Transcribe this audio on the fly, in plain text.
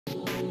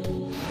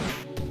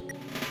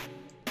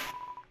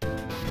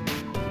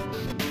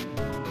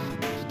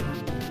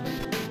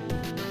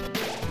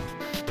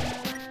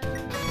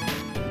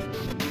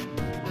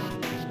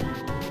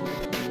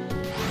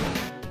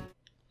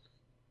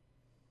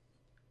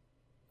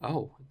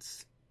Oh,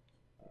 it's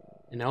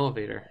an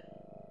elevator.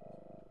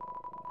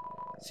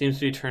 Seems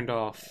to be turned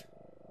off.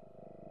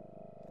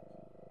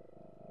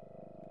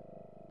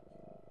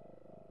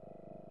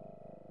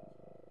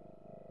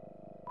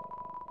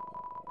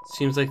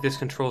 Seems like this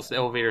controls the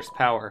elevator's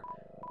power.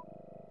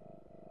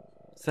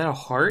 Is that a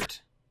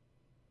heart?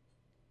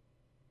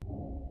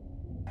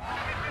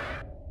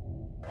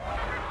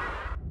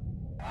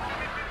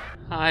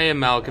 Hi,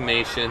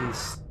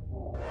 amalgamations.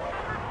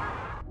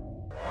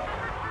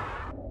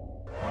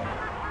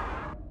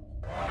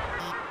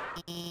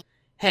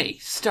 Hey,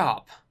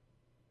 stop.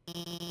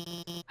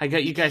 I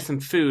got you guys some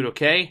food,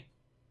 okay?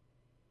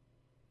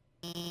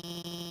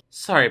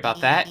 Sorry about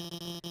that.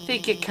 They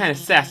get kind of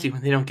sassy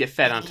when they don't get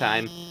fed on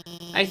time.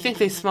 I think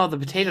they smelled the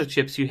potato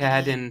chips you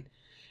had and...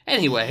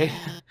 Anyway,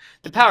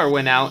 the power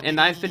went out and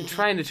I've been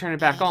trying to turn it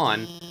back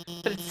on.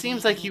 But it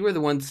seems like you were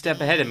the one step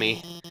ahead of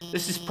me.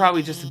 This is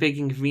probably just a big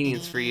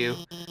inconvenience for you.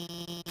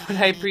 But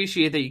I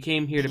appreciate that you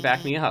came here to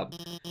back me up.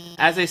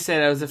 As I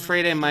said, I was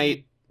afraid I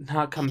might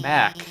not come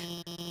back.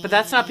 But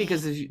that's not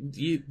because of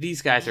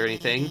these guys or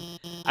anything.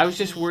 I was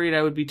just worried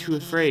I would be too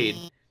afraid.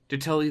 To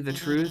tell you the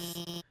truth,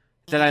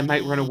 that I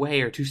might run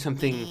away or do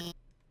something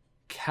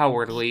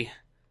cowardly.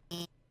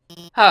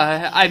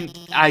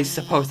 I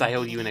suppose I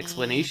owe you an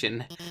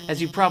explanation.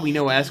 As you probably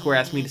know, Asgore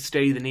asked me to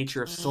study the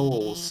nature of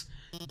souls.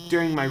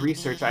 During my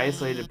research, I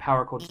isolated a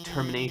power called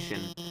determination.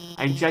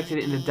 I injected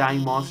it into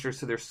dying monsters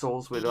so their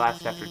souls would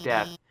last after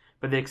death,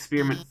 but the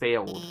experiment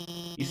failed.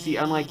 You see,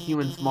 unlike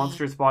humans,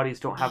 monsters' bodies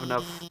don't have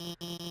enough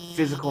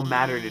physical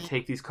matter to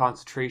take these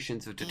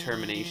concentrations of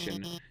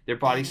determination. Their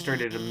bodies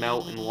started to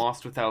melt and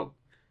lost without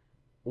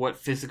what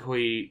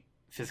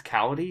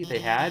physicality they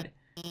had.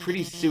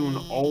 Pretty soon,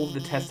 all of the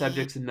test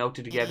subjects had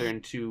melted together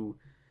into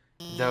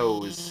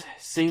those.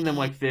 Seeing them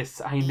like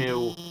this, I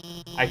knew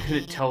I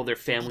couldn't tell their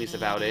families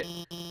about it.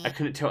 I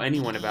couldn't tell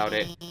anyone about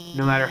it,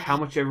 no matter how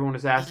much everyone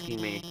was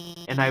asking me,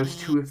 and I was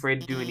too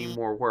afraid to do any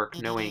more work,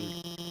 knowing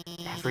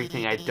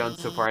everything I'd done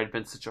so far had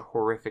been such a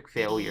horrific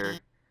failure.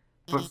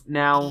 But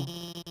now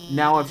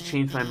I've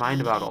changed my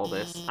mind about all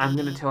this. I'm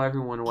going to tell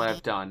everyone what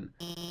I've done.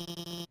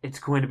 It's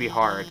going to be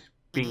hard,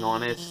 being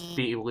honest,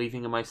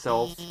 believing in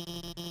myself.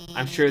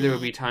 I'm sure there will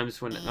be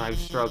times when I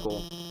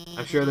struggle.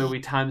 I'm sure there will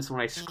be times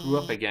when I screw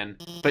up again.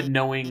 But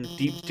knowing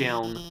deep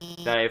down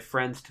that I have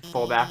friends to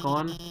fall back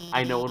on,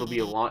 I know it'll be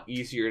a lot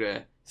easier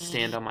to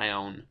stand on my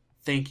own.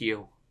 Thank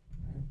you.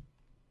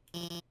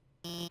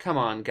 Come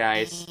on,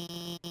 guys.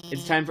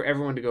 It's time for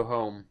everyone to go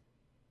home.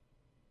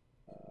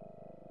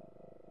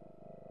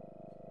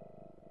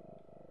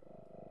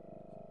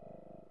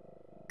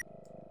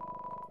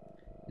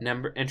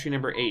 Entry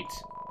number 8.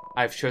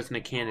 I've chosen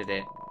a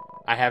candidate.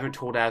 I haven't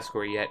told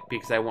Asgore yet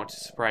because I want to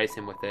surprise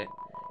him with it.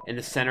 In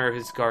the center of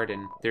his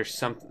garden, there's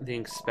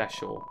something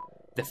special.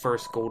 The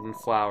first golden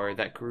flower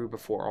that grew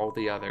before all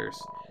the others.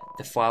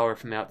 The flower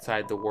from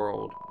outside the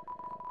world.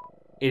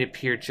 It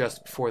appeared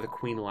just before the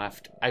queen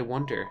left. I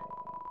wonder,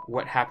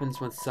 what happens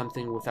when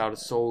something without a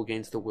soul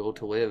gains the will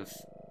to live?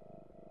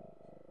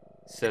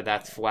 So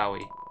that's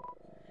Flowey.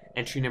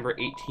 Entry number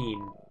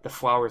 18. The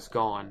flower's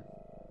gone.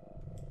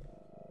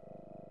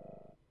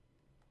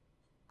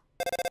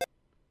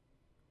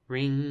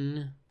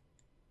 Ring.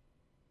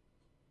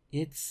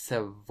 It's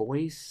a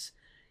voice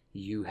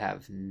you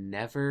have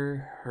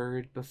never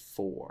heard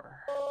before.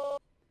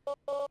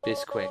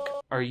 Bisquick,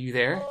 are you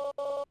there?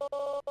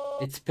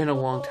 It's been a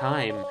long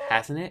time,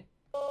 hasn't it?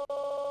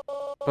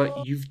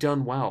 But you've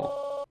done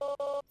well.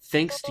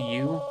 Thanks to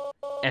you,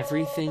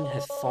 everything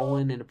has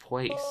fallen into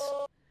place.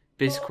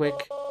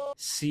 Bisquick,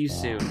 see you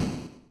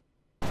soon.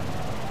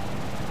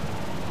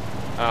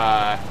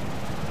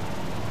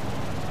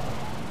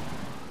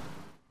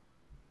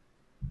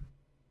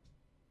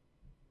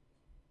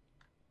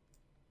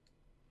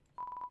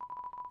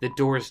 The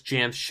door's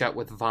jammed shut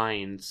with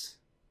vines.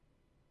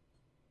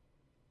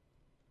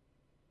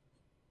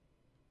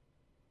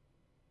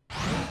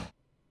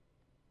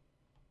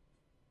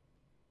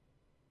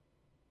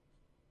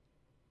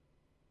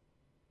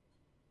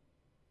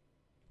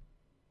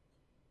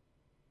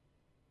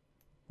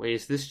 Wait,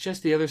 is this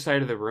just the other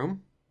side of the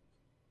room?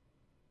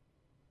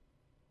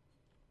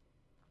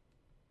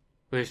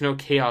 There's no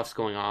chaos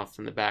going off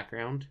in the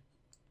background.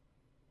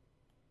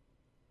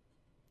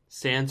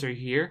 Sans, are you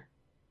here?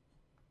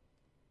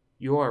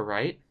 You are,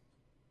 right?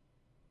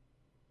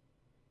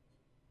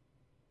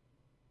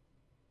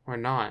 Or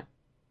not?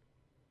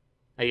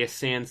 I guess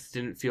Sans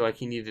didn't feel like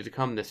he needed to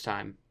come this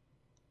time.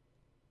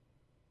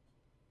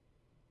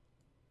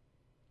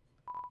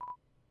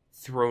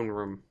 Throne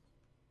room.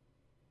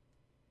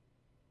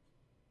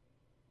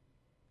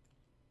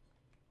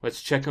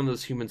 Let's check on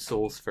those human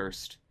souls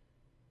first.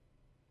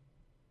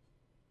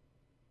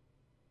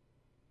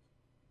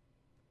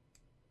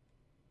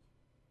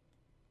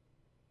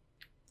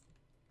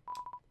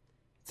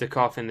 It's a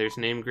coffin. There's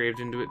a name engraved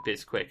into it.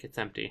 Bisquick. It's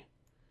empty.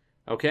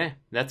 Okay,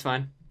 that's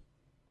fine.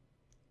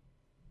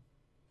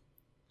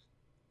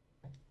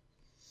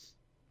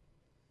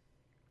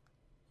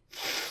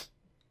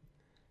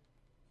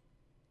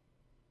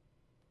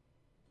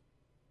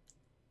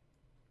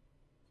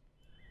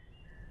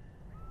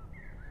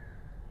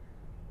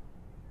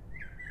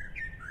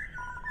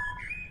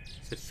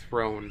 The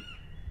throne.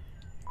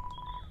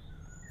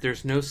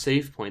 There's no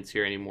save points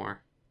here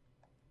anymore.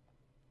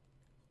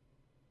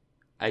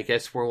 I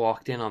guess we're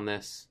locked in on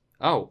this.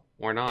 Oh,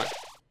 or not.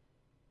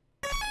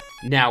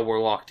 Now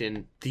we're locked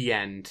in. The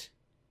end.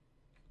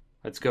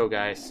 Let's go,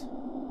 guys.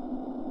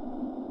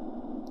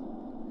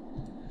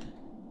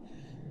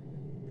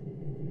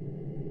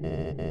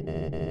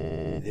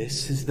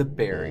 This is the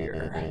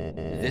barrier.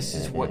 This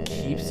is what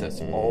keeps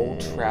us all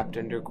trapped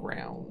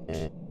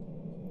underground.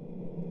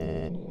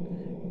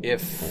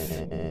 If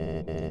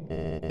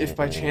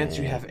by chance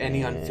you have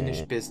any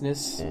unfinished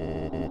business,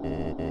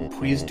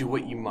 please do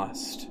what you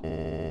must.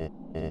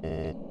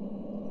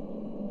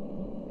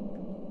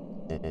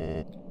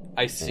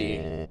 I see.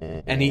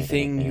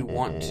 Anything you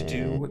want to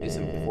do is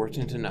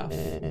important enough.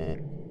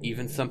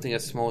 Even something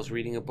as small as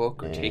reading a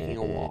book or taking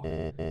a walk.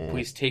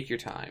 Please take your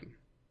time.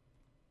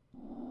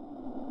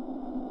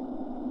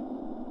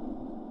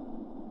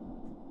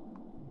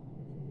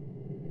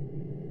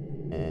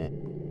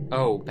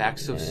 Oh, back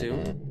so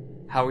soon?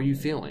 How are you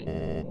feeling?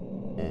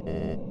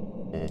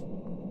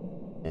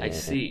 I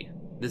see.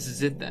 This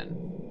is it then.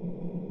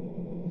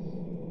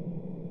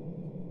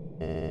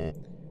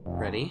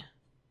 Ready?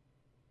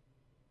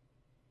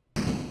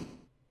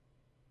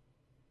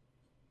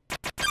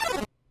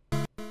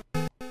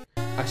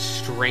 A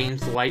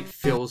strange light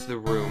fills the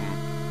room.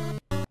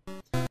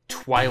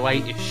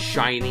 Twilight is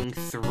shining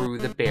through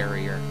the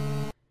barrier.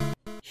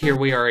 Here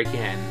we are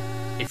again.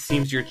 It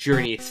seems your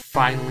journey is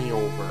finally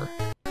over.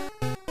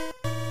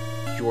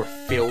 You're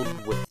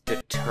filled with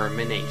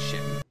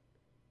determination.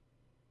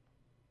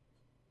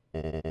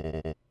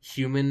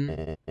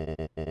 Human,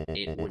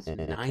 it was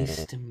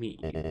nice to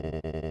meet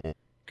you.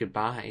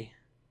 Goodbye.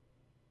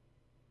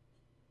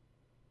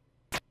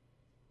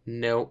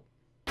 Nope.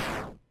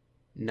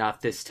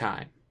 Not this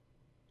time.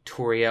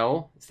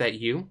 Toriel, is that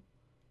you?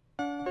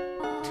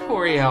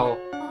 Toriel,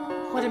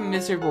 what a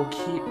miserable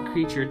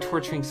creature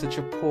torturing such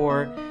a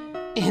poor,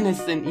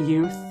 innocent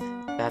youth.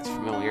 That's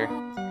familiar.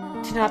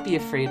 Do not be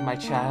afraid, my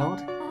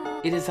child.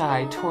 It is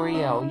I,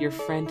 Toriel, your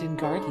friend and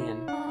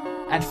guardian.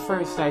 At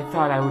first, I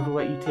thought I would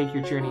let you take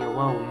your journey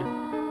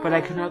alone, but I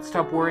could not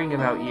stop worrying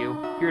about you.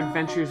 Your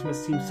adventures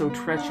must seem so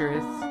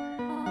treacherous,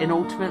 and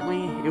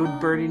ultimately, it would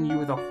burden you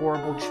with a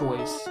horrible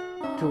choice.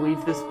 To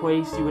leave this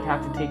place, you would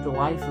have to take the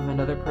life of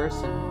another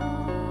person.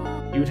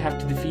 You would have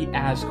to defeat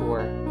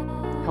Asgore.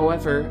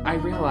 However, I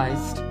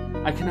realized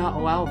I cannot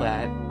allow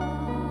that.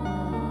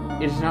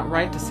 It is not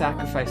right to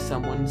sacrifice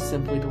someone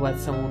simply to let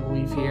someone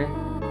leave here.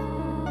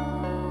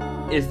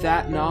 Is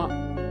that not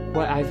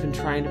what I've been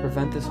trying to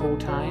prevent this whole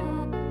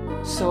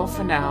time? So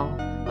for now,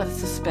 let us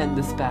suspend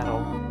this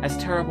battle. As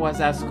terrible as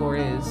Asgore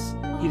is,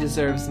 he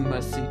deserves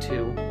mercy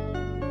too.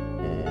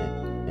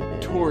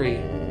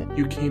 Tori,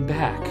 you came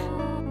back.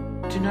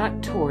 Do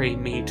not Tori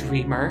me,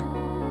 dreamer.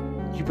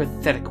 You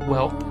pathetic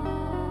whelp.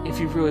 If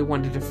you really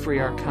wanted to free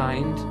our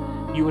kind,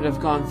 you would have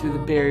gone through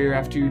the barrier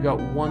after you got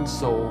one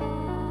soul,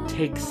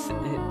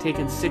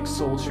 taken 6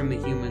 souls from the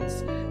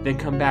humans, then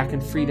come back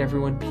and freed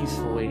everyone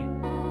peacefully.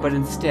 But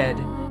instead,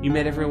 you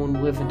made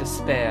everyone live in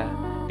despair,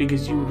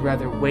 because you would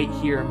rather wait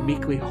here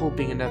meekly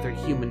hoping another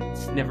human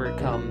never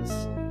comes.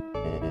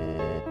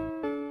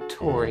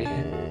 Tori,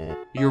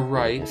 you're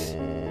right.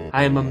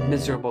 I am a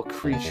miserable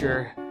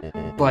creature,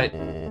 but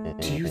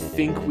do you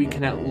think we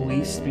can at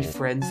least be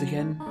friends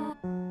again?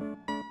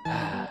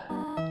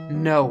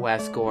 No,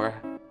 Asgore.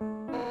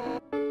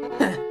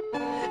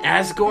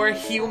 Asgore,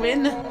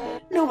 human?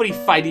 Nobody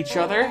fight each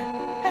other.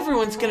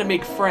 Everyone's gonna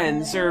make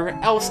friends, or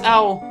else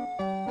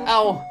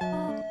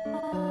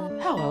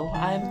Hello,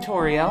 I'm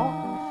Toriel.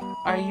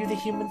 Are you the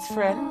human's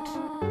friend?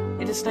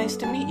 It is nice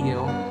to meet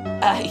you.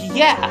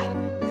 Yeah,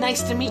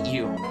 nice to meet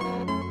you.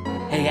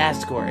 Hey,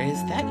 Asgore,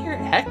 is that your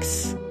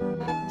ex?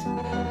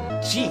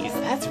 Jeez,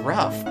 that's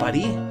rough,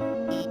 buddy.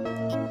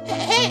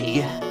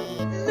 Hey!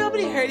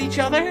 Nobody hurt each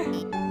other.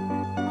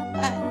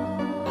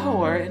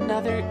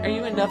 Are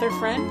you another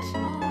friend?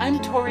 I'm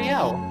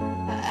Toriel.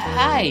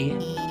 Hi.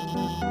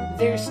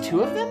 There's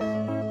 2 of them?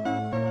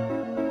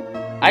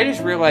 I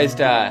just realized,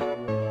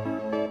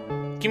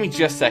 give me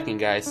just a second,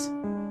 guys.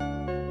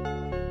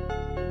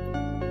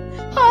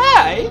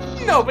 Hi!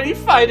 Nobody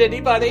fight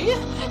anybody.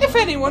 If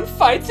anyone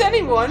fights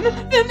anyone,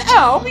 then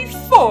I'll be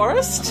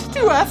forced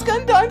to ask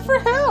Undyne for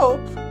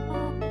help.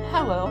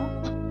 Hello.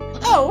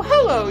 Oh,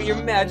 hello,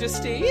 your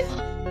majesty.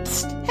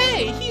 Psst,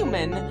 hey,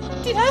 human.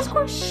 Did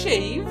Asgore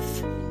shave?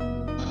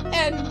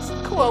 And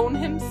clone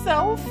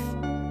himself?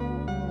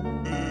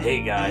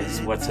 Hey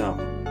guys, what's up?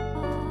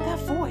 That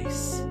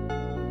voice.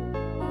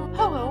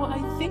 Hello, I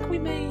think we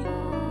may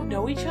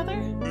know each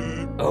other?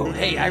 Oh,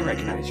 hey, I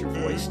recognize your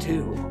voice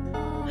too.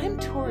 I'm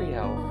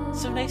Toriel.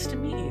 So nice to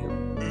meet you.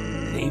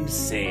 Name's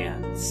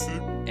Sans.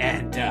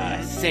 And,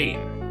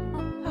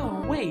 same.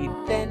 Oh, wait,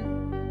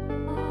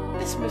 then...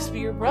 This must be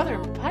your brother,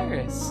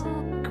 Papyrus.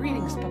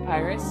 Greetings,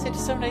 Papyrus.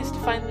 It's so nice to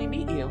finally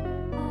meet you.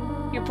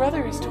 Your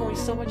brother has told me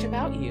so much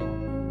about you.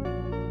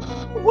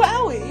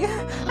 Wowie!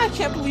 I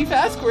can't believe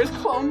Asgore's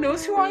clone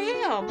knows who I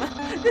am!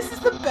 This is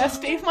the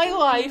best day of my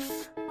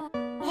life!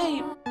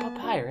 Hey,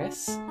 Papyrus.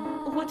 Papyrus,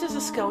 what does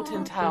a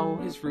skeleton tile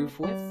his roof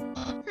with?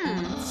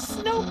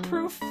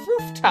 Snow-proof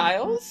roof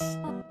tiles?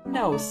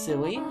 No,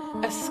 silly.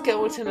 A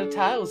skeleton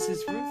tiles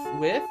his roof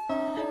with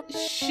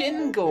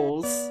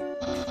shingles.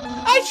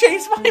 I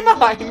changed my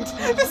mind!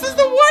 This is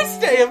the worst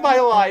day of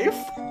my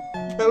life!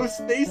 Those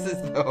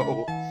faces,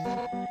 though.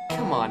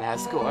 Come on,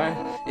 Asgore.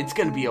 It's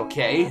gonna be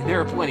okay.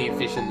 There are plenty of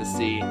fish in the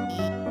sea.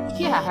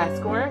 Yeah,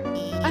 Asgore.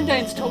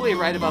 Undyne's totally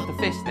right about the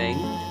fish thing.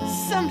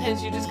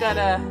 Sometimes you just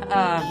gotta,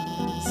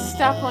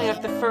 stop pulling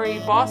up the furry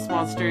boss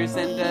monsters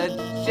and,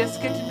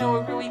 just get to know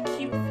a really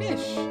cute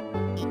fish.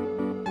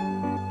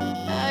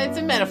 It's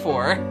a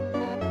metaphor.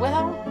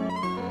 Well,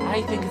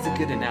 I think it's a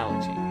good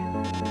analogy.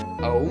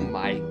 Oh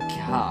my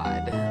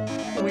god.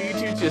 Will you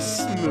two just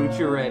smooch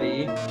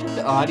already?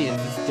 The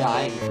audience is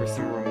dying for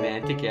some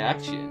romantic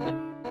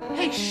action.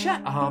 Hey,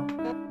 shut up!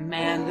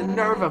 Man, the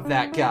nerve of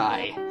that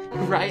guy.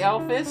 Right,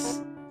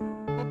 Alphys?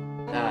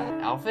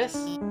 Alphys?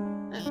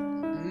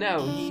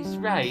 No, he's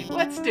right.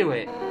 Let's do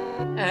it.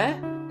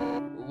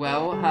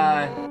 Well,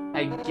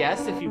 I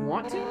guess if you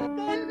want to,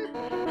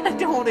 then?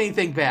 Don't hold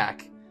anything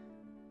back.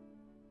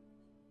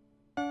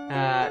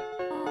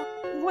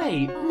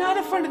 Wait, not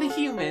in front of the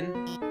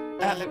human.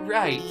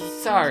 Right,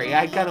 sorry,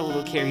 I got a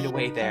little carried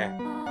away there.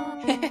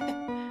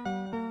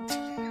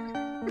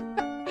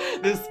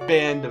 This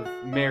band of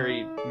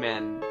married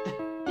men.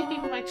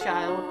 My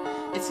child,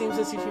 it seems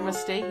as if you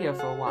must stay here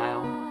for a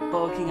while.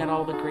 But looking at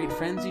all the great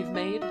friends you've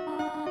made,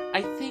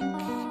 I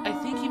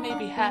think you may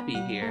be happy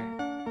here.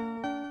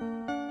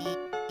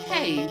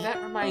 Hey,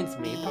 that reminds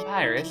me,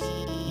 Papyrus,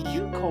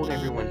 you called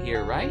everyone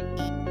here, right?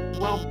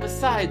 Well,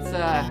 besides,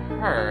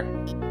 her.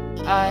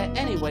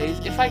 Anyways,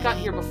 if I got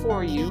here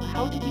before you,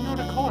 how did you know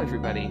to call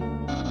everybody?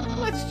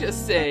 Let's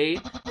just say,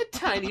 a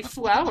tiny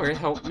flower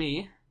helped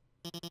me.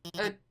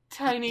 A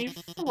tiny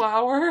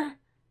flower?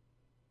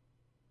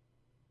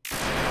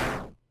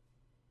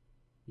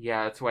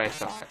 Yeah, that's what I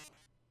thought.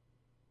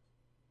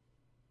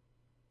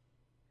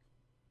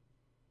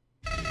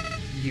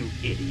 You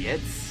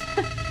idiots.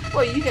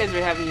 Well, you guys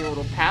are having a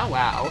little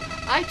powwow.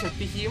 I took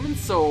the human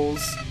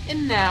souls,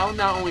 and now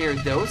not only are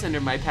those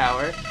under my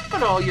power,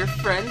 but all your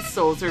friends'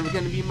 souls are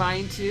gonna be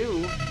mine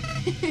too.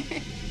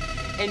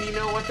 And you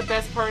know what the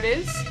best part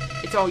is?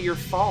 It's all your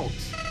fault.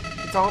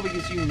 It's all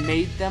because you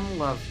made them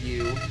love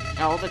you.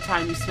 All the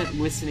time you spent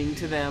listening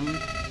to them,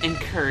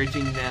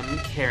 encouraging them,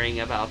 caring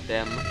about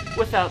them.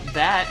 Without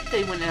that,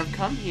 they wouldn't have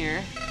come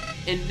here.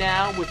 And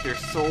now, with their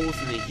souls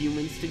and the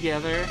humans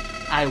together,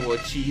 I will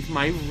achieve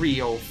my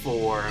real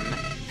form.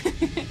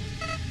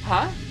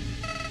 Huh?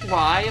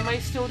 Why am I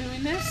still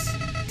doing this?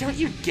 Don't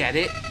you get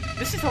it?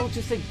 This is all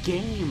just a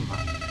game.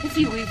 If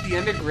you leave the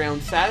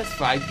underground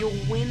satisfied, you'll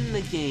win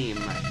the game.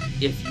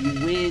 If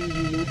you win,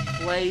 you won't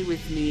play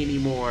with me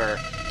anymore.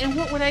 And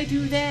what would I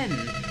do then?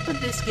 But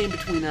this game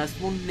between us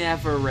will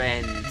never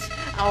end.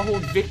 I'll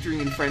hold victory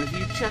in front of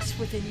you just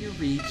within your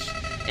reach,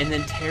 and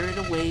then tear it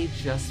away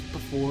just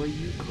before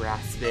you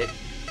grasp it.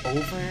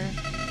 Over and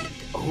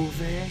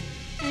over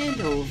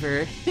and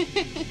over.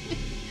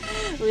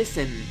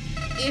 Listen,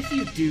 if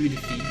you do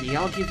defeat me,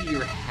 I'll give you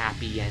your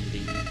happy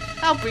ending.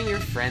 I'll bring your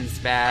friends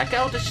back,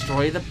 I'll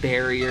destroy the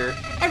barrier,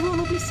 everyone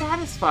will be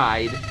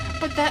satisfied.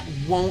 But that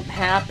won't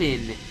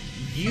happen.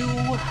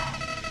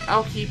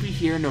 I'll keep you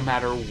here no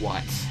matter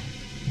what.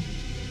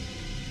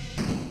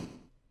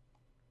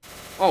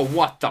 Oh,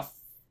 what the f—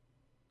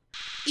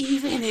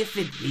 even if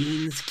it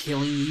means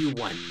killing you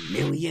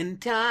 1,000,000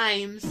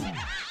 times.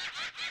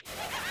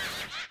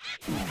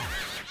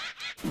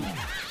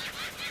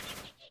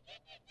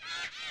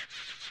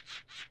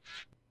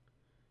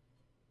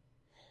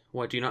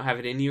 What, do you not have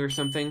it in you or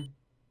something?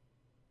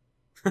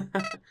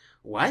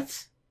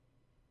 What?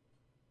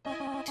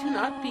 Do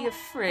not be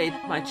afraid,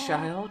 my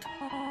child.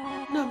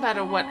 No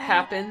matter what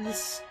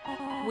happens,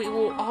 we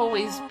will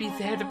always be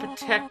there to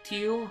protect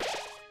you.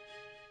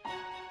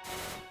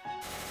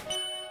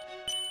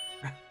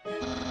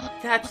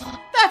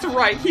 That's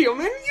right,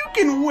 human. You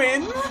can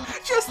win.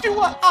 Just do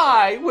what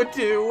I would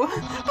do.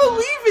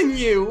 Believe in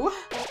you.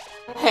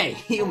 Hey,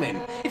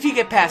 human. If you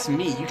get past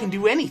me, you can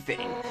do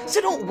anything. So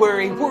don't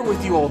worry, we're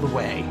with you all the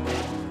way.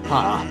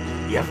 Huh?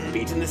 You haven't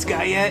beaten this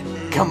guy yet?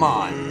 Come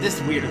on, this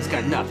weirdo's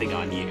got nothing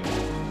on you.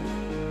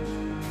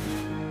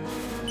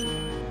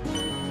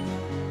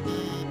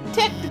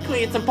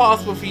 Technically, it's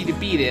impossible for you to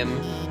beat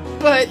him,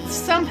 but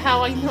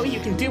somehow I know you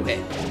can do it.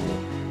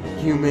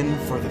 Human,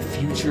 for the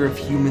future of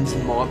humans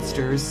and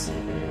monsters,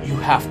 you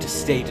have to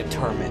stay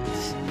determined.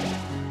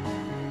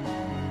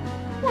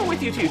 We're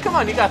with you too. Come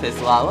on, you got this.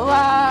 La la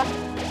la.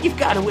 You've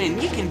got to win.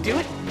 You can do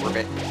it.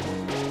 Orbit.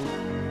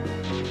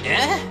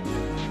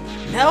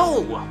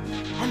 No!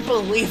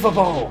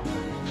 Unbelievable!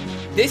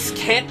 This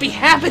can't be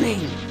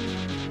happening!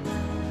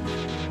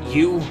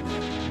 You...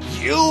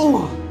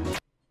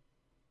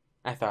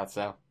 I thought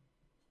so.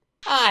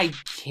 I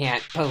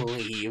can't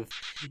believe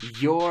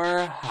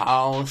you're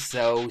all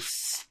so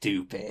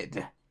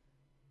stupid.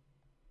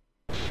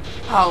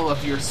 All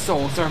of your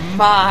souls are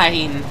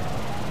mine!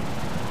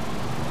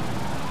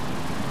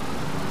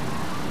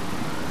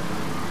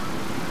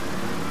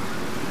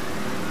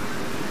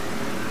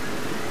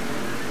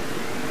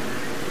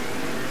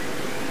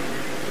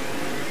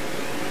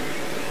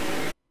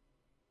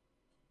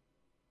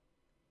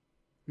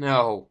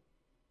 No.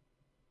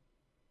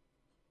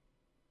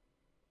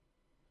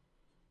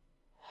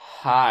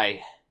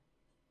 Hi,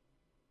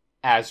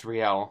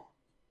 Azrael.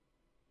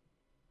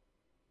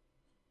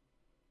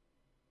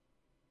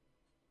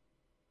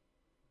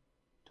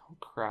 Don't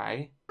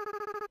cry.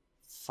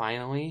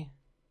 Finally,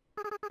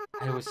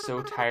 I was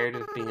so tired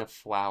of being a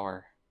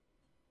flower.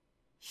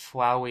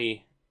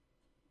 Flowey,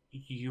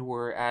 you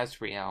were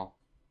Azrael.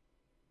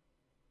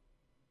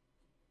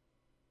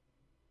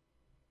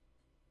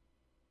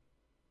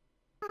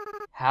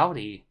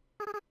 Howdy.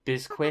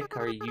 Bizquick,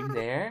 are you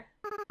there?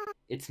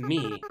 It's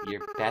me,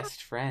 your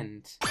best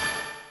friend.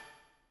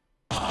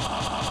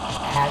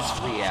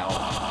 Azrael,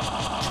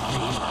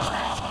 Dreamer.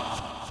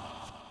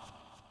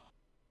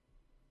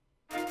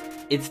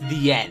 It's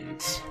the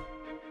end.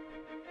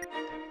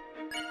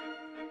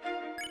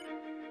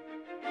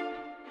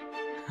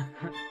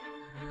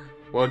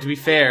 Well, to be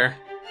fair,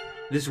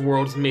 this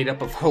world is made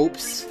up of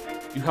hopes.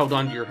 You held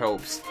on to your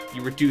hopes.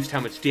 You reduced how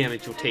much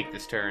damage you'll take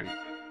this turn.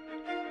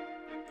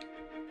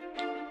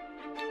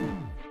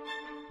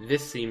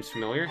 This seems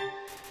familiar.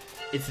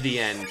 It's the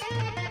end.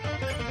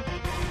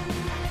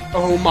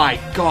 Oh my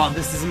god,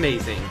 this is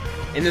amazing.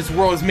 And this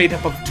world is made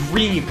up of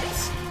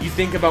dreams. You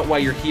think about why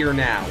you're here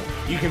now.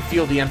 You can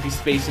feel the empty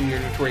space in your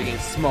inventory getting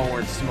smaller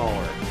and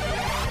smaller.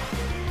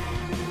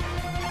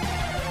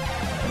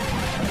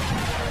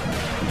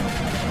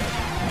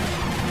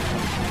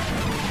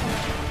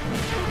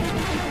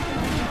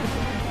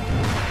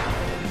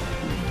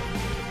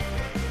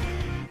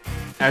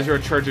 Azrael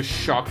charges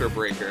Shocker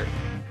Breaker.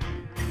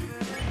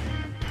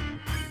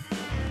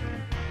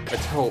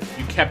 Let's hope.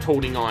 You kept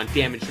holding on.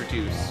 Damage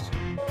reduced.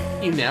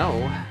 You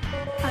know,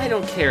 I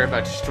don't care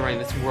about destroying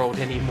this world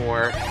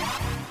anymore.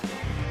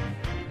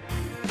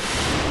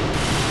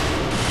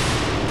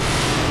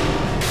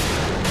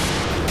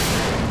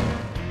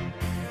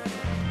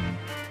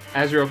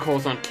 Azrael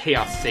calls on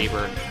Chaos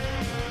Saber.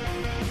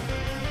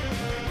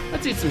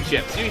 Let's eat some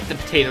chips. You eat the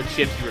potato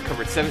chips, you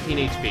recovered 17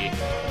 HP.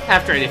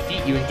 After I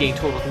defeat you and gain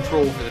total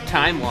control over the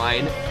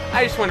timeline,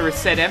 I just want to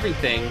reset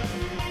everything.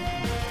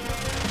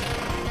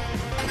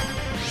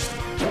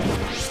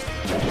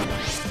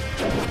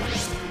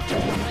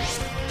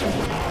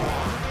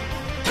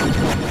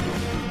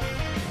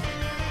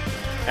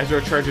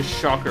 Azrael charges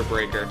Shocker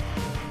Breaker.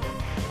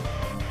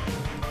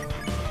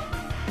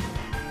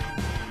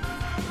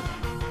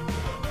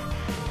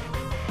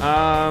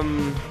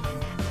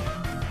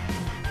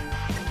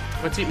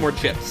 Let's eat more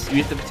chips.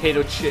 You eat the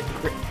potato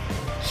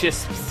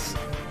chisps.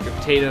 Your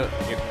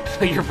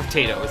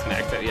potato is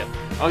maxed out, yeah.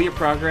 All your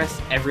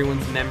progress,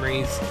 everyone's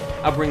memories,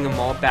 I'll bring them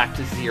all back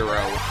to 0.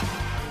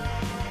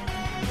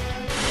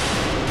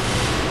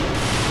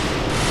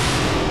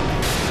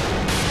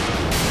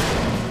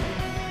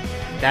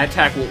 That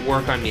attack will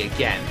work on me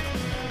again.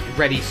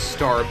 Ready,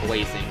 star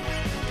blazing.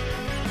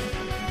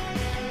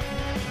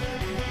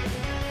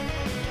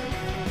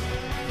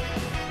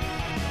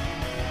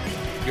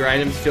 Your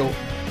items fill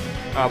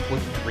up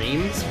with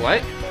dreams?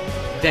 What?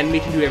 Then we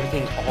can do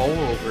everything all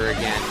over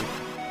again.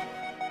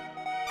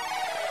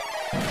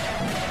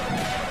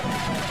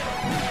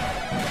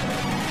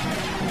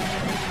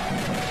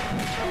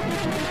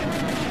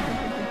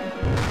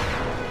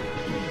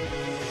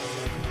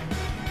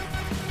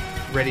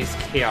 Ready's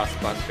Chaos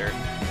Buster.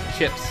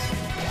 Chips.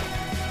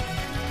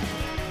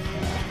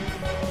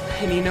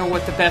 And you know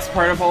what the best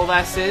part of all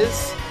this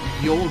is?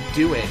 You'll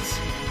do it.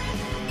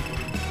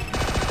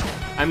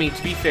 I mean,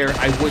 to be fair,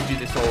 I would do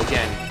this all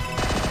again.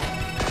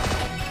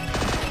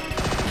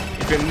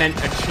 If it meant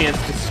a chance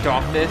to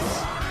stop this,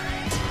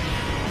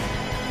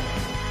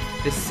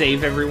 to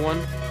save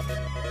everyone,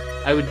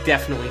 I would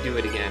definitely do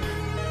it again.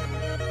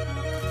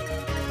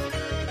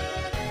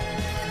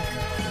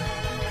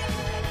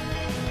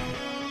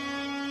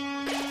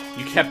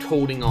 You kept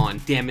holding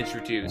on, damage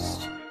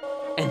reduced.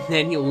 And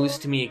then you'll lose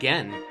to me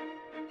again.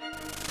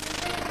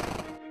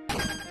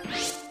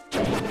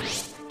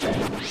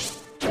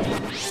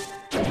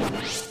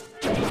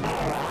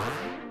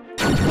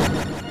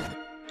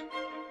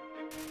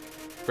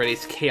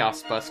 Ready's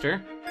Chaos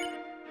Buster.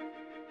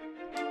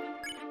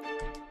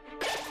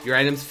 Your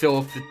items fill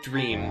up with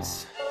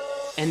dreams.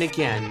 And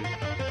again.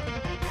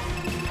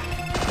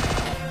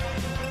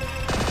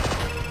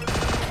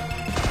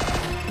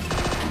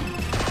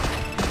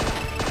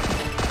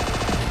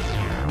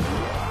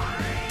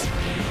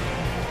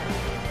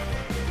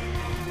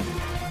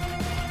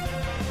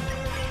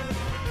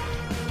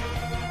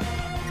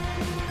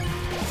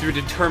 Through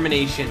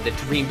determination, the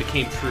dream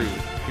became true.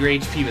 Your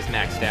HP was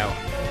maxed out.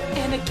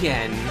 And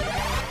again.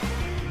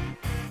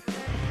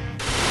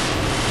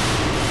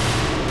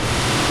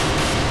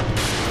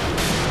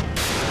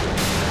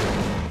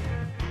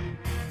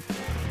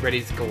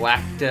 Ready's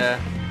Galacta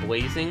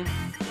Blazing.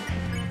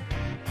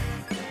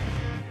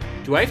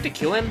 Do I have to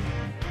kill him?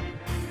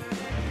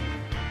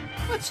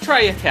 Let's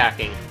try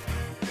attacking.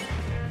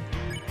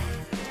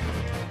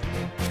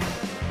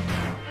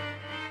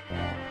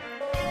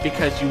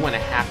 Because you want a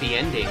happy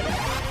ending.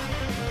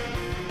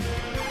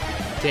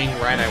 Dang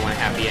right I want a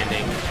happy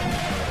ending.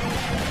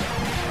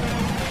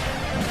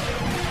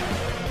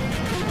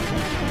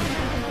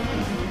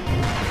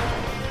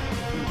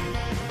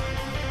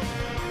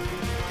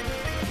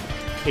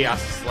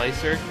 Chaos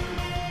Slicer.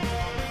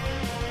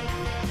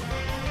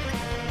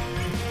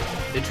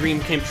 The dream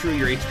came true,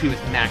 your HP was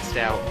maxed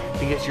out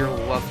because you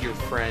love your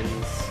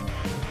friends.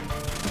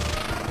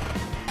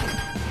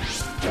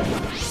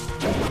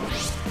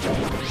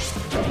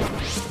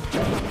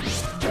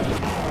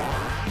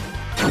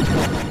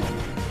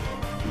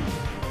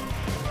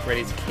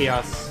 Ready to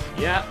Chaos.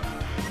 Yeah.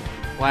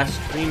 Last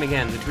dream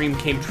again. The dream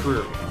came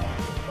true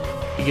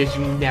because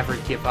you never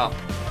give up.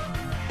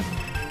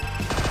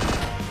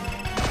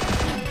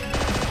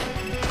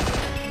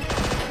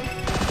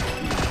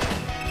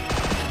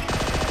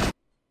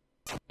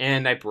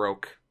 And I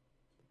broke.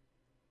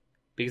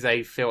 Because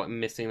I felt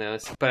missing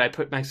those. But I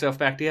put myself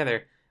back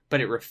together.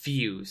 But it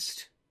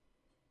refused.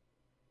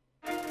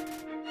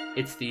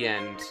 It's the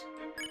end.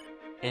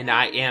 And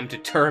I am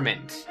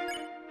determined.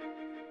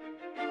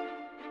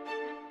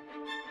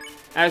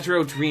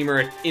 Azrael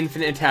Dreamer,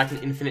 infinite attack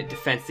and infinite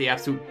defense, the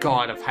absolute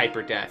god of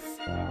Hyperdeath.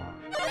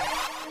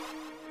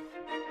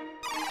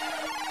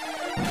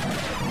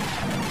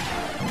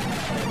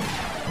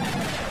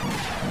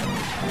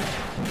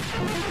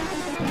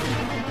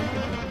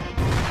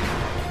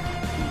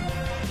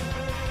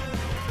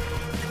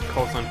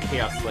 Calls on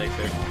Chaos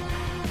Slicer.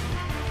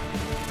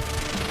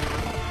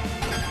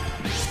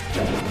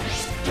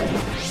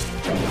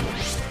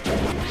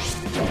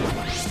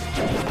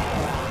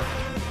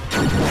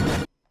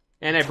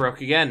 And I broke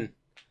again.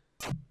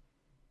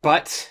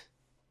 But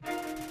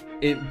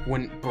it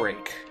wouldn't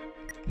break.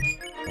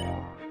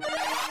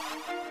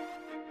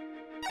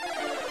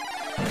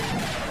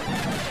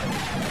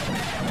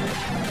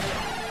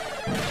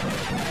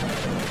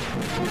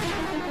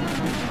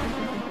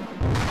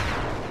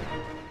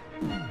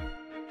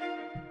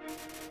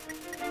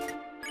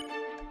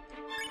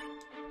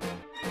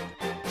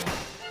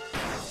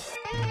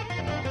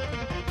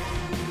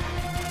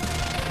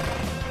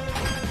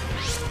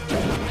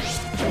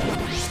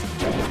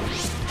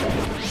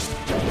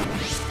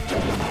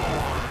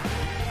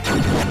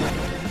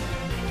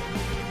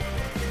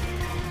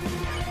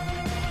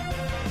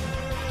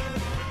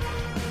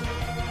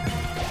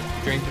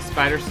 Drink the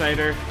spider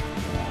cider.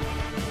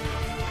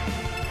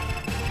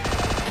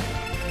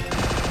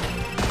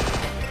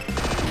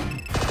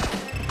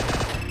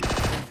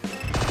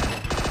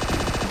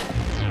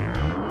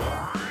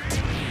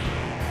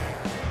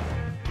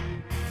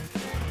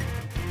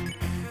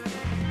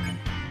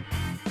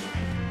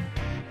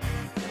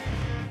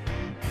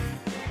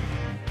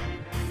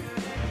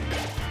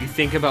 You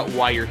think about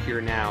why you're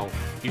here now.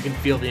 You can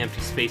feel the empty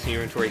space in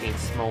your inventory getting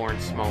smaller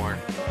and smaller.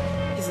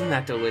 Isn't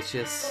that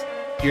delicious?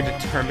 Your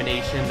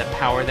determination, the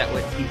power that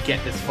lets you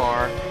get this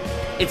far.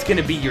 It's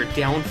gonna be your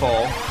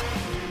downfall.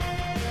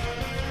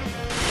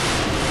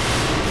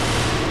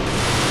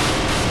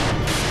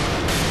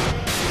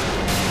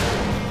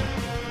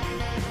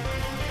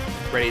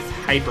 Ready's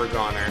Hyper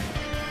Goner.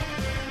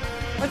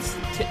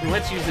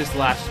 Let's use this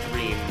last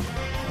dream.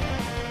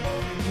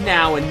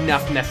 Now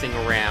enough messing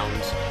around.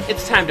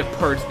 It's time to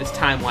purge this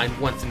timeline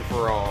once and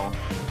for all.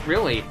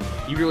 Really?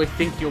 You really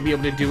think you'll be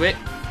able to do it?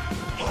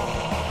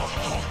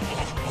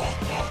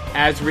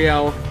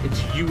 Azrael,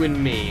 it's you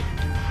and me.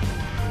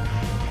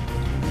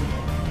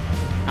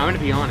 I'm gonna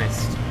be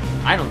honest.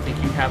 I don't think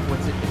you have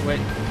what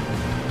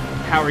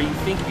power you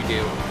think you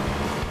do.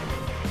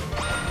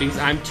 Because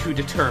I'm too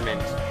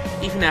determined.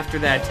 Even after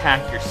that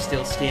attack, you're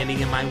still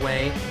standing in my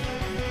way.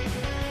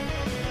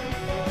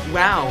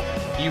 Wow,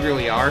 you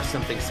really are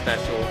something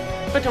special.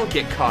 But don't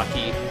get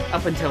cocky.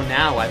 Up until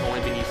now, I've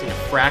only been using a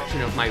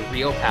fraction of my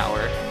real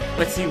power.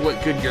 Let's see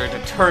what good your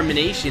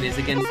determination is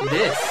against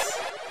this.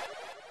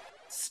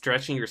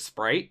 Stretching your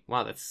sprite?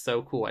 Wow, that's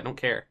so cool. I don't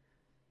care.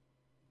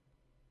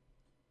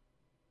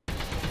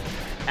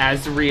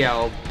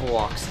 Azrael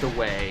blocks the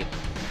way.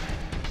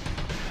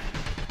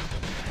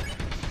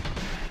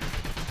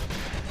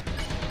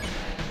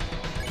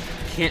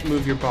 Can't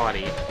move your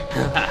body.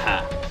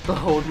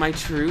 Behold my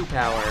true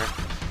power.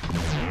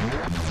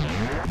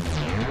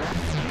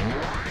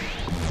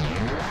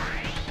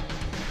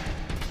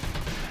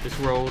 This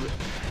world,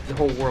 the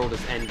whole world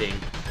is ending.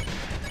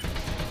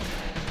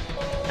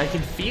 I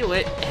can feel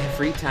it.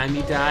 Every time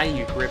you die,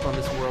 your grip on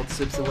this world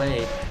slips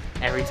away.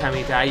 Every time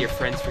you die, your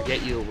friends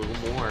forget you a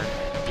little more.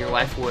 Your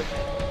life will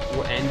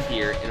end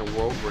here in a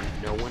world where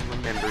no one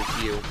remembers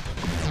you.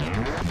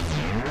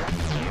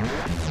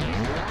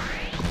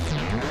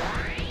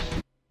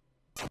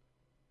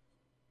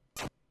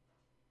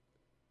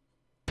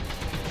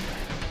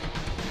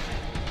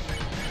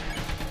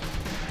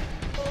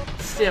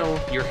 Still,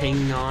 you're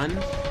hanging on?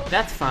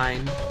 That's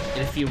fine.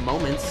 In a few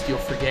moments, you'll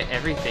forget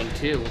everything,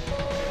 too.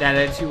 That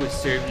attitude would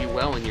serve you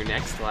well in your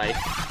next life.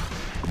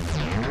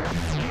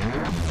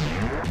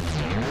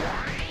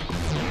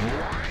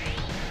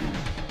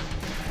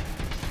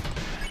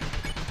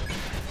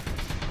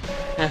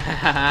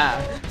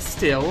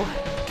 Still,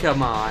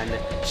 come on.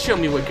 Show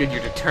me what good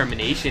your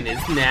determination is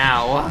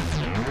now.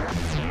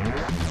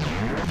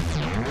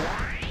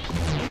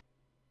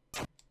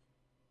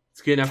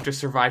 It's good enough to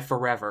survive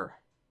forever.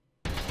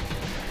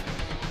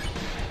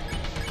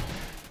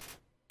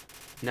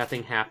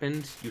 Nothing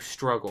happened. You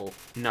struggle.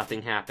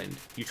 Nothing happened.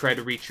 You try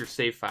to reach your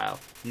save file.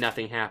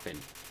 Nothing happened.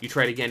 You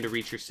tried again to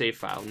reach your save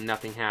file.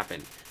 Nothing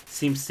happened.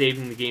 Seems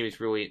saving the game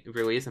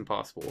really is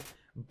impossible.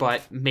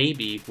 But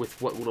maybe,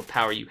 with what little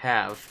power you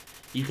have,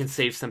 you can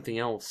save something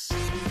else.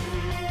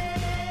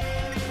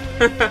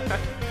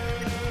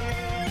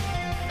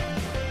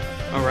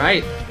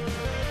 Alright.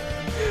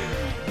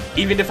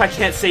 Even if I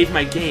can't save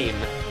my game,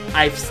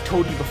 I've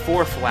told you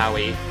before,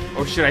 Flowey,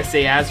 or should I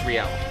say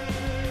Azrael,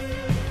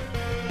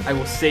 I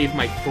will save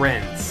my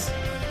friends.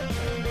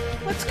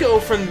 Let's go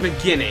from the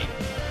beginning.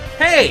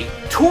 Hey,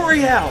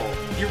 Toriel!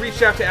 You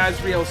reached out to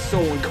Azrael's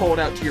soul and called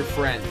out to your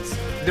friends.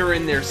 They're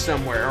in there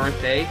somewhere,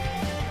 aren't they?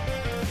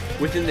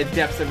 Within the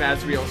depths of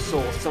Azrael's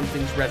soul,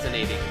 something's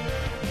resonating.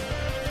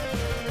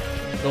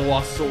 The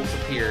lost souls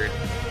appeared.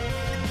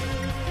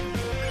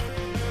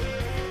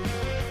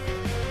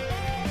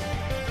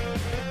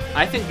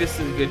 I think this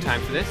is a good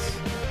time for this.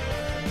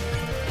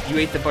 You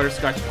ate the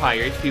butterscotch pie,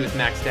 your HP was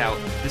maxed out.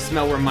 The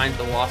smell reminded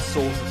the lost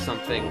souls of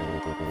something.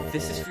 If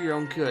this is for your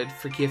own good,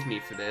 forgive me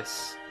for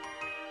this.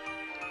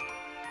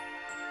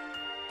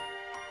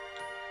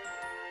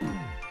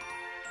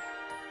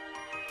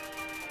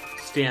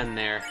 Stand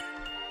there.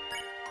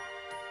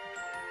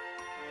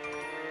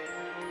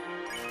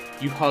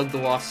 You hug the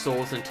lost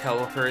souls and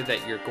tell her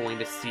that you're going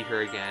to see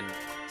her again.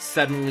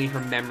 Suddenly, her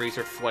memories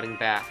are flooding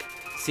back.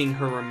 Seeing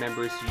her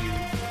remember you.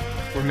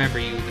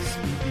 This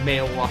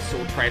male lost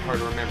soul tried hard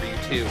to remember you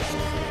too.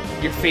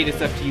 Your fate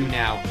is up to you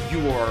now.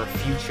 You are our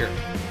future.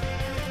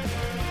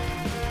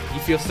 You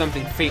feel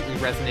something faintly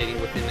resonating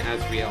within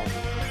Azrael.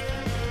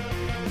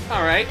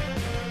 Alright,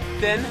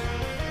 then,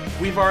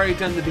 we've already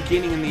done the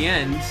beginning and the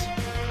end,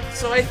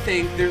 so I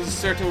think there's a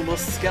certain little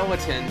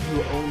skeleton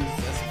who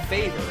owes us a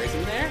favor,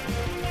 isn't there?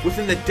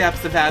 Within the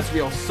depths of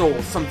Azrael's soul,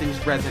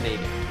 something's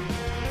resonating.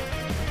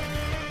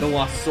 The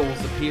lost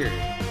souls appeared.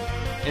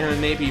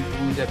 And maybe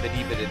Blue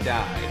Debba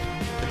died.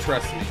 But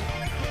trust me.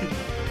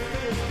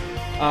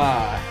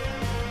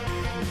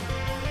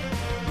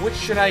 What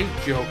should I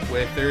joke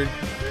with?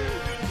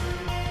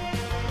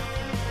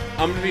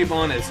 I'm gonna be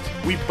honest.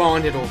 We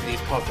bonded over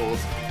these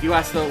puzzles. You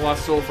asked the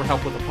lost soul for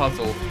help with a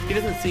puzzle. He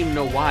doesn't seem to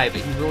know why,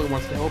 but he really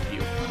wants to help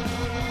you.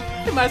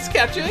 You must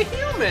capture a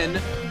human!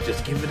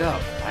 Just give it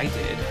up. I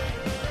did.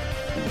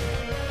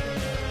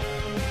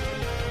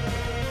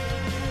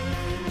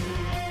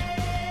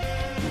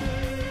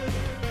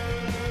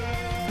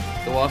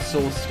 The lost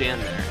souls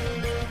stand there.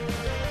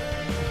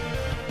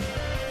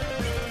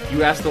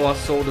 You ask the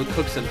lost soul to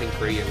cook something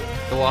for you.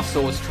 The lost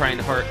soul is trying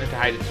hard to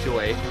hide its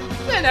joy.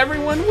 Then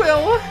everyone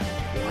will!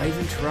 Why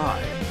even try?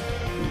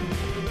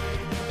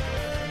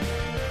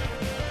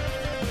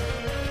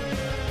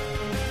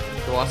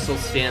 The lost soul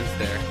stands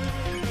there.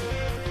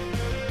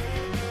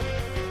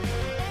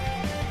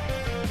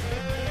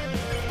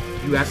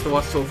 You ask the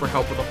lost soul for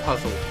help with a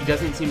puzzle. He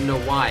doesn't seem to know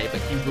why,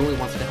 but he really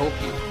wants to help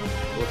you.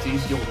 Well, it's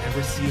easy, you'll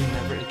never see him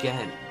ever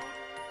again.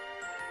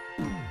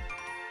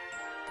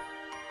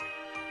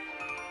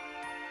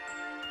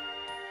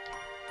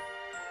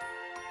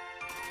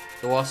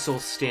 The lost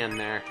souls stand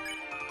there.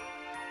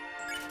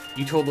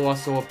 You told the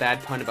lost soul a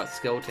bad pun about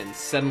skeletons.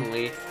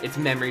 Suddenly, its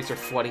memories are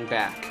flooding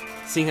back.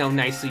 Seeing how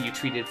nicely you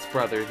treated its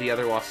brother, the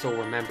other lost soul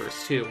remembers,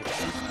 too.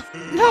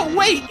 No,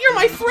 wait! You're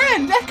my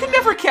friend! That could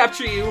never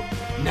capture you!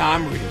 Nah,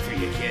 I'm rooting for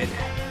you, kid.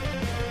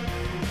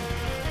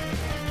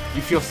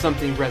 You feel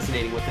something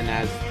resonating within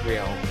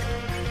Azrael.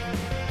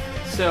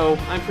 So,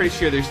 I'm pretty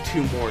sure there's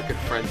two more good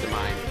friends of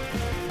mine.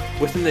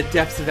 Within the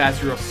depths of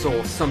Azrael's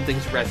soul,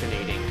 something's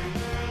resonating.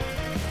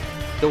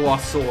 The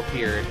lost soul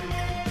appeared.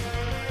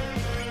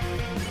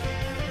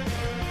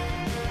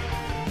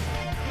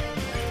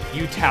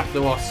 You tap the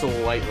lost soul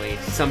lightly.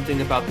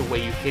 Something about the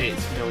way you hit it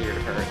is familiar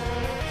to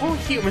her. All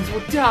humans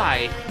will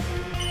die!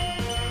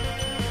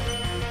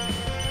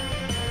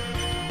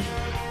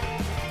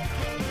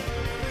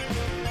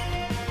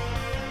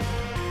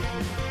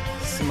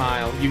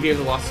 Smile. You gave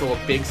the lost soul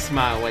a big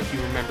smile like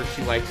you remember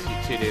she likes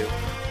you to do.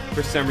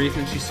 For some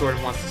reason, she sort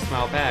of wants to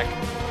smile back.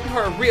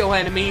 You're a real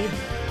enemy!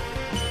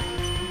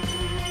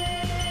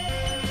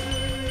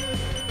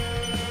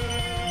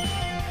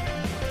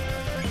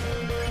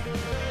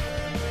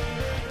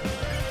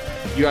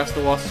 You ask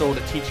the lost soul to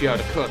teach you how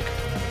to cook.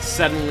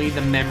 Suddenly,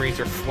 the memories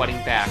are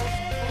flooding back.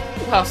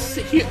 Well,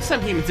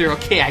 some humans are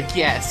okay, I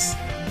guess.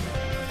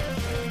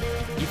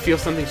 You feel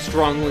something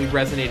strongly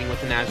resonating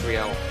within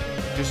Azrael.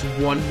 Just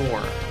one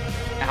more.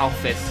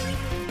 Alphys,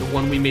 the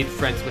one we made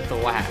friends with the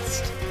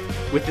last.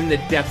 Within the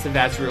depths of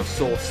Azrael's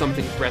soul,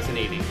 something's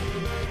resonating.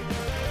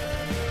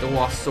 The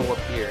lost soul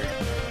appeared.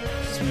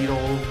 Sweet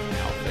old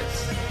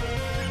Alphys.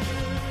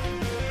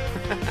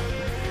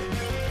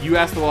 You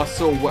ask the lost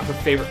soul what her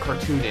favorite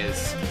cartoon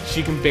is.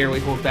 She can barely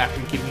hold back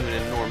from giving you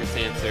an enormous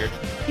answer.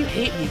 You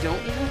hate me,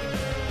 don't you?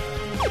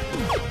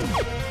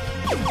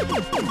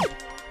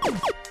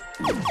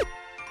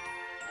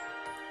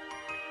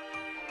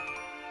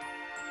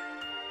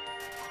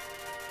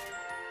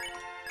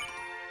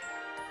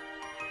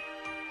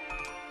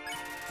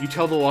 You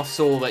tell the lost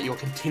soul that you'll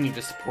continue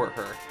to support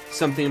her.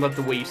 Something about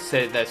the way you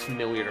said it that's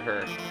familiar to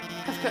her.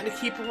 I've got to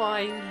keep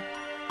lying.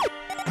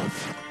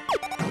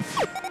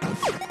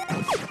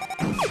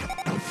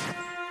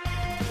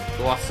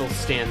 The lost soul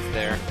stands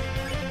there.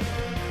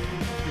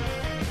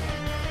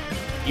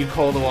 You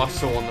call the lost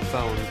soul on the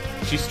phone.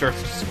 She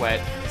starts to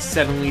sweat.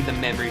 Suddenly, the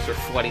memories are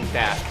flooding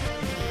back.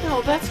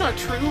 No, that's not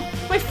true.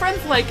 My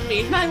friends like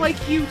me, and I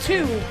like you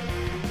too.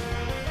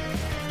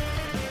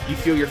 You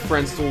feel your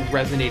friend's soul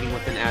resonating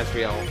within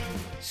Azrael.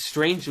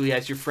 Strangely,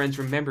 as your friends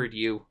remembered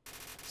you,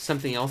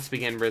 something else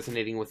began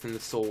resonating within the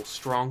soul,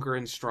 stronger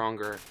and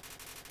stronger.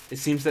 It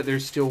seems that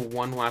there's still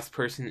one last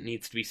person that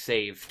needs to be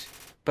saved.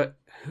 But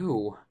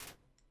who?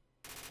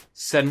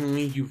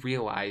 Suddenly, you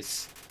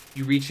realize.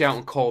 You reach out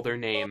and call their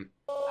name.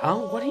 Huh?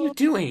 What are you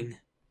doing?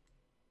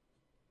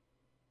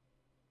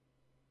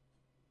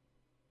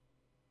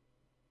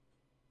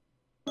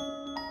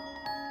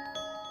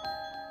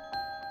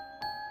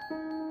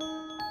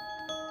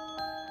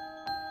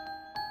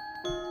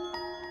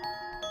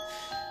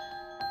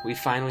 We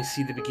finally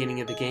see the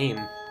beginning of the game.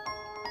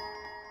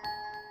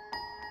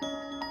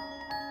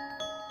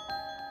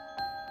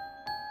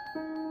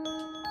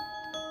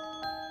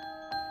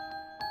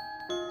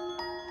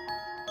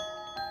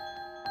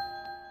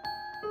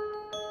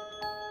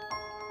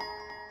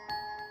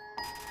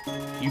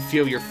 You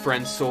feel your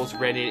friend's souls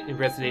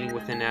resonating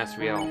within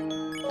Azrael.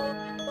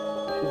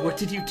 What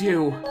did you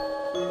do?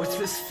 What's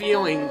this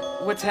feeling?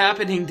 What's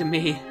happening to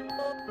me?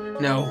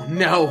 No,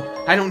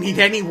 no, I don't need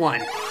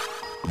anyone!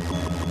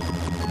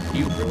 Do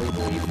you really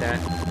believe that?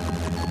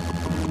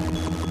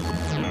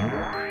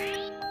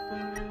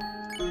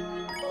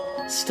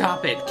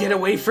 Stop it! Get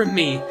away from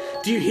me!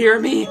 Do you hear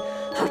me?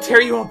 I'll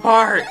tear you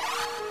apart!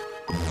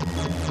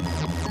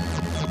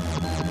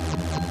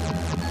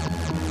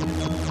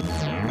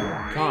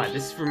 God,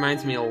 this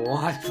reminds me a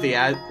lot of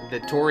the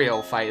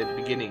Toriel fight at the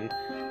beginning.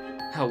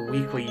 How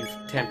weakly you've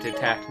attempted to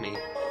attack me.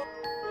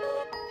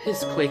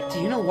 Hisquick,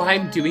 do you know why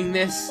I'm doing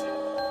this?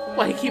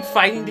 Why I keep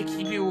fighting to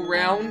keep you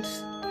around?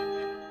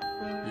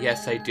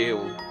 Yes, I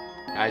do,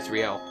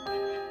 Azrael.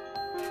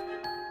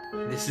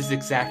 This is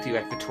exactly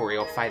like the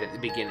Toriel fight at the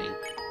beginning.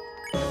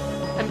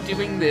 I'm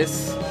doing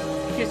this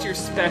because you're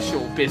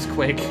special,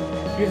 Bisquick.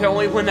 You're the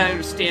only one that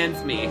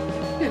understands me.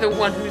 You're the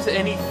one who's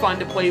any fun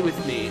to play with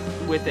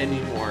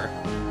anymore.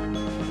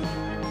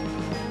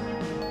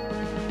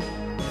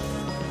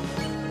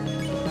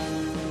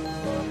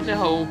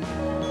 No,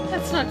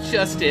 that's not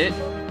just it.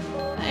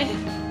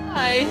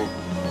 I'm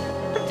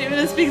doing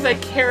this because I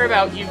care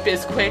about you,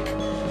 Bisquick.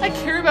 I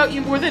care about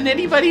you more than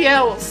anybody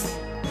else.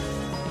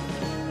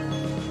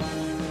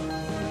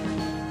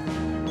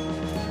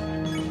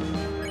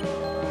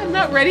 I'm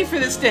not ready for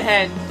this to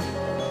end.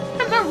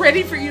 I'm not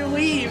ready for you to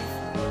leave.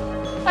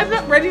 I'm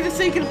not ready to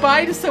say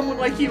goodbye to someone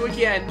like you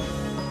again.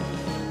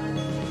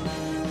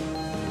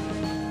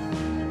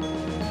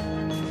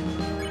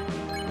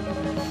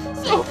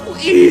 So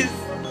please,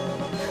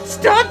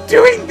 stop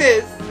doing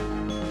this!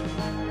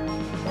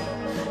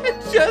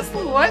 And just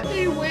let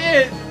me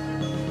win!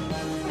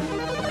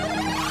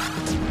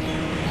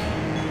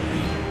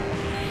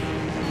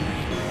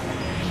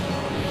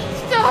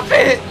 Stop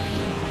it!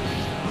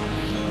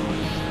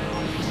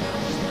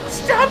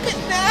 Stop it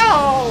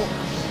now!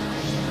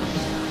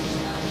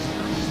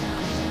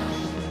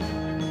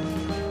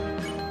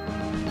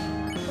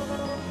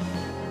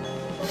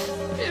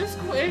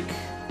 Bisquick.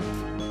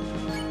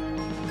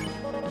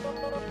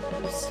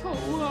 I'm so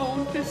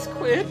alone,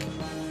 Bisquick.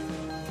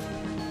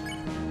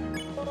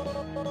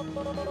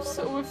 I'm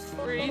so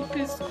afraid,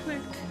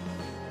 Bisquick.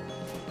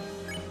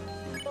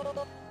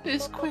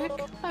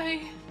 Bisquick,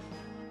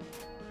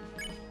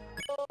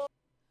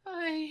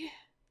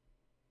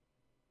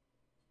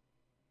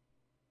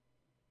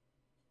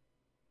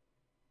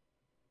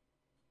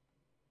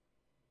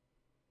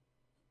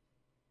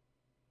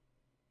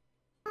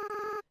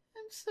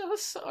 I'm so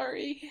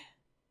sorry.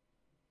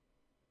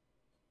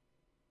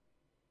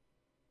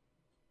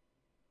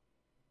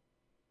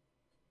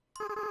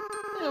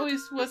 I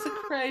always was a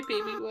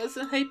crybaby,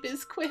 wasn't I,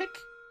 Bisquick?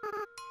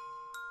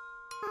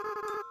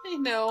 I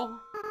know.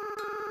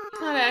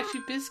 You're not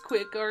actually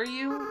Bisquick, are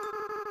you?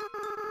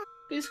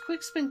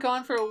 Bisquick's been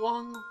gone for a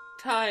long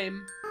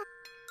time.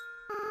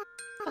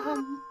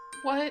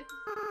 What?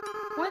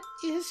 What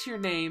is your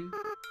name?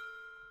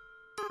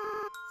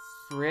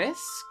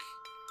 Frisk?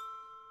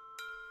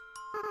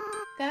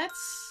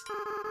 That's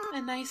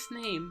a nice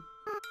name.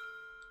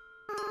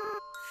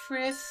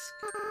 Frisk.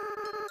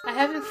 I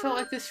haven't felt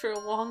like this for a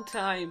long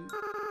time.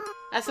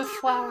 As a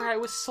flower, I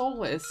was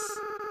soulless.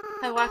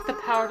 I lacked the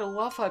power to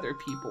love other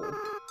people.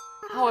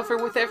 However,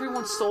 with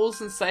everyone's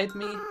souls inside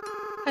me,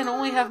 I can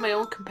only have my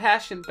own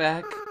compassion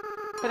back.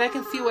 But I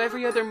can feel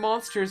every other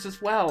monster's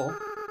as well.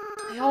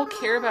 They all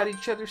care about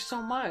each other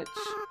so much.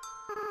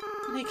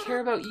 And they care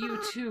about you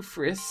too,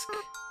 Frisk.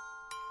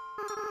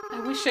 I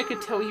wish I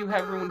could tell you how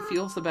everyone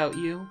feels about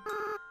you.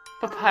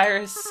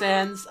 Papyrus,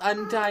 Sans,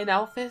 Undyne,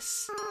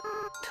 Alphys,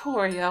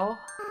 Toriel.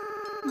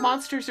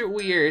 Monsters are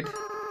weird.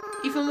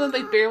 Even though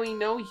they barely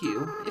know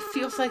you, it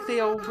feels like they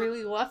all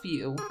really love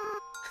you.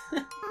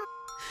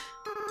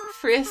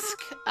 Frisk,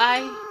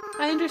 I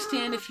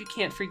understand if you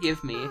can't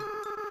forgive me.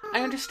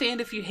 I understand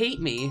if you hate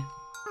me.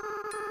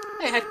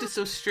 I acted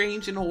so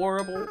strange and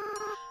horrible.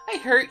 I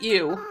hurt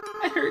you.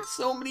 I hurt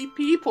so many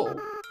people.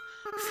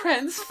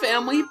 Friends,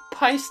 family,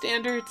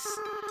 bystanders.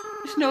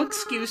 There's no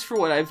excuse for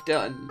what I've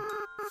done.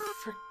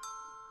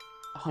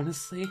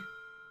 Honestly,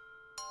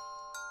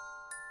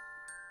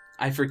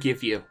 I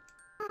forgive you.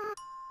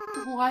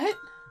 What?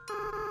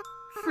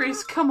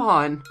 Frisk, come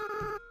on.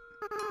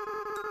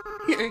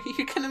 You're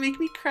gonna make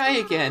me cry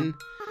again.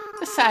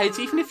 Besides,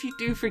 even if you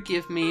do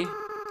forgive me,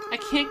 I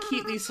can't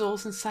keep these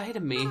souls inside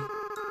of me.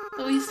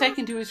 The least I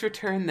can do is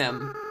return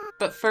them.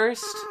 But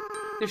first,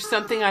 there's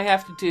something I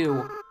have to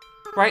do.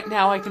 Right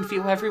now I can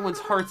feel everyone's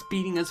hearts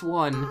beating as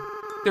one.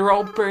 They're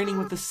all burning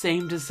with the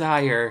same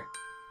desire.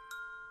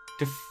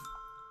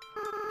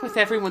 With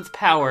everyone's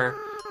power,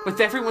 with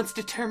everyone's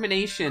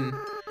determination,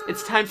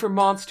 it's time for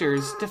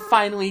monsters to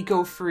finally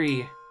go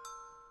free.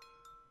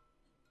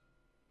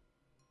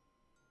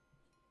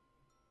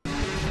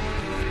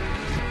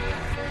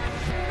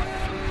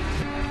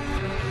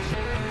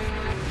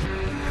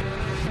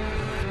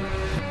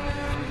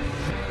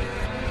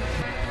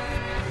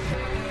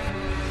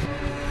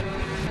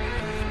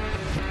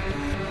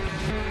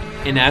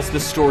 And as the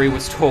story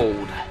was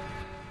told,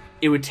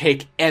 it would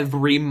take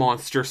every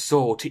monster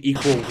soul to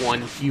equal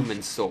one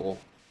human soul.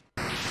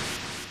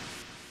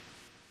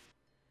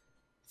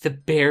 The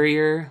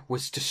barrier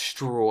was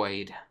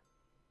destroyed.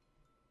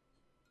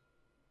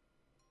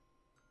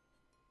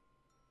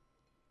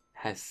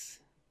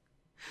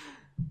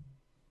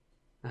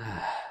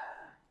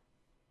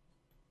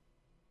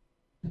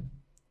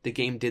 The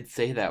game did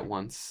say that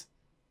once.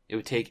 It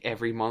would take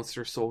every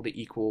monster soul to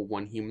equal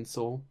one human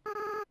soul.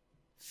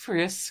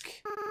 Frisk,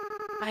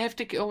 I have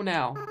to go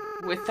now.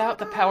 Without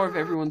the power of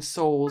everyone's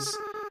souls,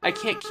 I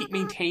can't keep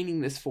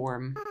maintaining this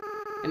form.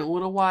 In a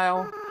little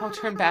while, I'll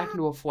turn back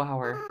into a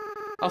flower.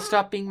 I'll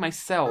stop being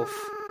myself.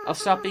 I'll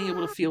stop being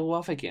able to feel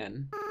love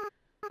again.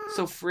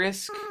 So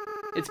Frisk,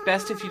 it's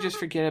best if you just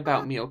forget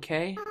about me,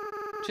 okay?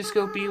 Just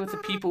go be with the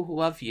people who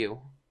love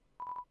you.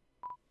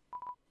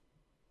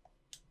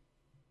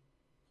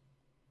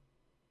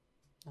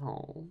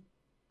 Oh.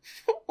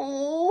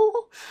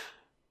 Oh.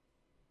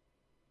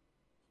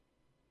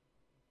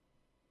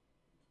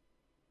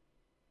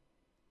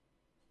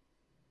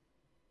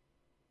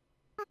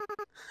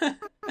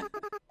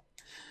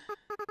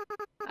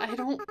 I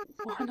don't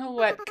want to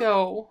let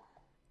go.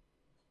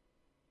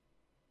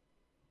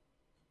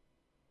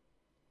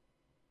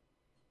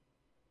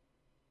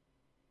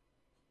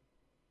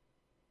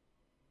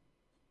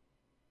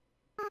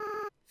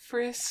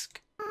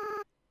 Frisk,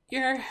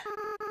 you're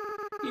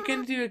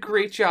gonna do a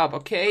great job,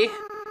 okay?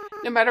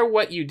 No matter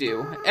what you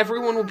do,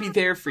 everyone will be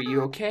there for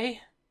you,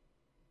 okay?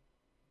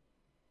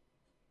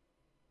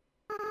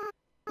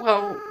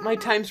 Well, my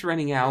time's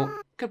running out.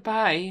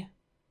 Goodbye.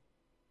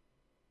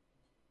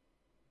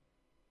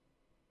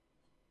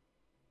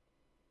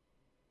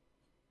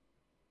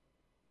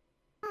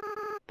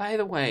 By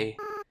the way,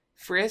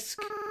 Frisk,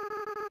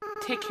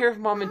 take care of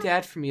Mom and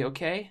Dad for me,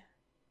 okay?